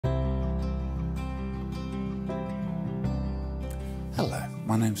Hello,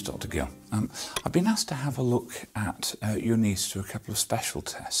 my name's Dr. Gill. I've been asked to have a look at your knees through a couple of special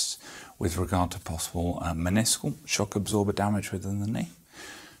tests with regard to possible meniscal shock absorber damage within the knee.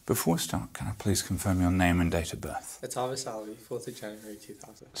 Before we start, can I please confirm your name and date of birth? It's Thessaly, 4th of January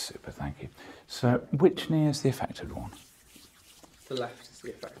 2000. Super, thank you. So, which knee is the affected one? The left is the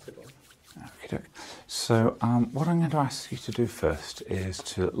affected one. Okay. So, what I'm going to ask you to do first is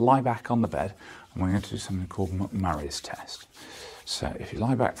to lie back on the bed, and we're going to do something called Mcmurray's test. So, if you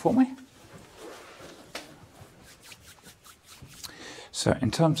lie back for me. So,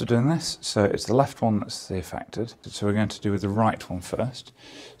 in terms of doing this, so it's the left one that's the affected. So, we're going to do with the right one first.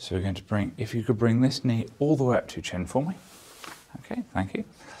 So, we're going to bring, if you could bring this knee all the way up to your chin for me. Okay, thank you.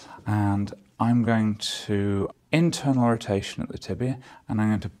 And I'm going to internal rotation at the tibia, and I'm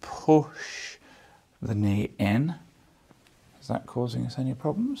going to push the knee in. Is that causing us any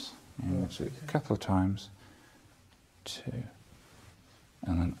problems? Yeah, so a couple of times. 2.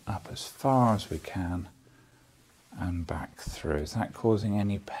 And then up as far as we can and back through. Is that causing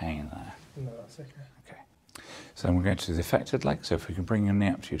any pain there? No, that's okay. Okay. So then we're going to do the affected leg. So if we can bring your knee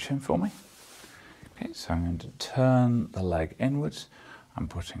up to your chin for me. Okay, so I'm going to turn the leg inwards. I'm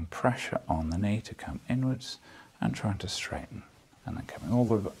putting pressure on the knee to come inwards and trying to straighten. And then coming all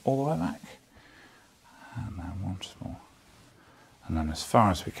the way back. And then once more. And then as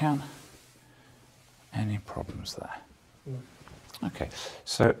far as we can. Any problems there? No. Okay,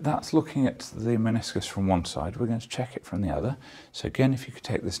 so that's looking at the meniscus from one side. We're going to check it from the other. So again, if you could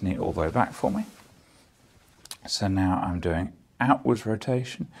take this knee all the way back for me. So now I'm doing outwards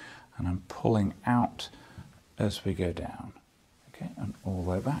rotation and I'm pulling out as we go down. Okay, and all the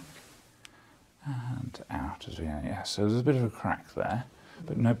way back and out as we go. Yeah, so there's a bit of a crack there,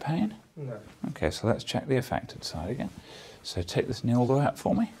 but no pain? No. Okay, so let's check the affected side again. So take this knee all the way up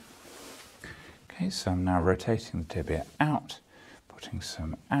for me. Okay, so I'm now rotating the tibia out, putting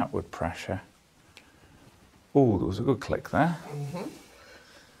some outward pressure. Oh, there was a good click there. Mm-hmm.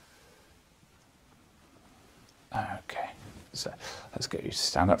 Okay, so let's get you to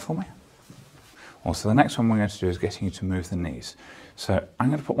stand up for me. Also, the next one we're going to do is getting you to move the knees. So I'm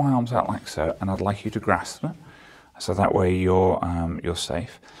going to put my arms out like so, and I'd like you to grasp them, so that way you're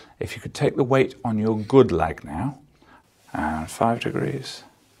safe. If you could take the weight on your good leg now, and 5 degrees.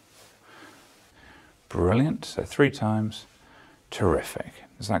 Brilliant. So 3 times. Terrific.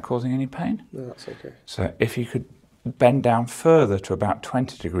 Is that causing any pain? No, that's okay. So if you could bend down further to about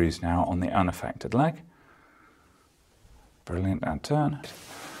 20 degrees now on the unaffected leg. Brilliant. And turn.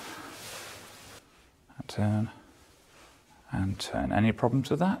 And turn. And turn. Any problems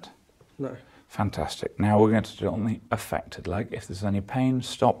with that? No. Fantastic. Now we're going to do it on the affected leg. If there's any pain,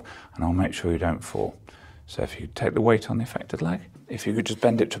 stop, and I'll make sure you don't fall. So if you take the weight on the affected leg, if you could just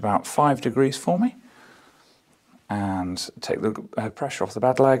bend it to about 5 degrees for me, and take the pressure off the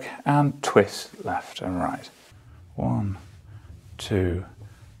bad leg, and twist left and right. 1, 2,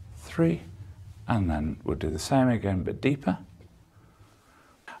 3, and then we'll do the same again, but deeper.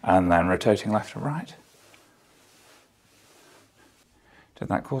 And then rotating left and right. Did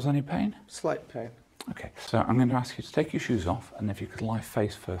that cause any pain? Slight pain. Okay, so I'm going to ask you to take your shoes off, and if you could lie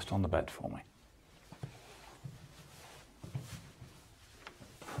face first on the bed for me.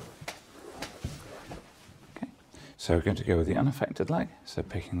 So we're going to go with the unaffected leg, so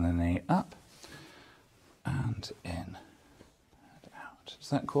picking the knee up and in and out. Is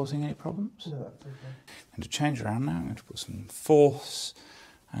that causing any problems? No, that's okay. I'm going to change around now. I'm going to put some force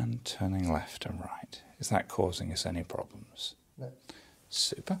and turning left and right. Is that causing us any problems? No.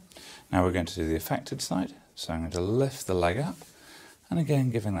 Super. Now we're going to do the affected side. So I'm going to lift the leg up and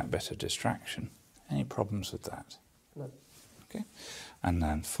again giving that bit of distraction. Any problems with that? No. Okay. And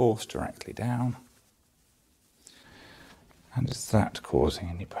then force directly down. And is that causing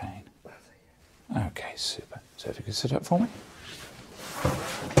any pain? Okay, super. So if you could sit up for me.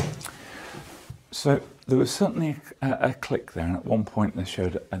 So there was certainly a click there, and at one point they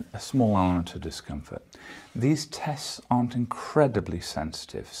showed a small element of discomfort. These tests aren't incredibly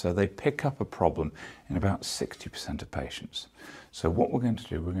sensitive, so they pick up a problem in about 60% of patients. So what we're going to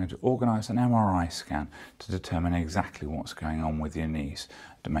do, we're going to organise an MRI scan to determine exactly what's going on with your knees,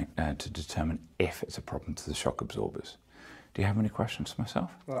 to determine if it's a problem to the shock absorbers. Do you have any questions for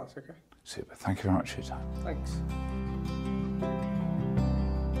myself? Well, that's okay. Super. Thank you very much for your time. Thanks.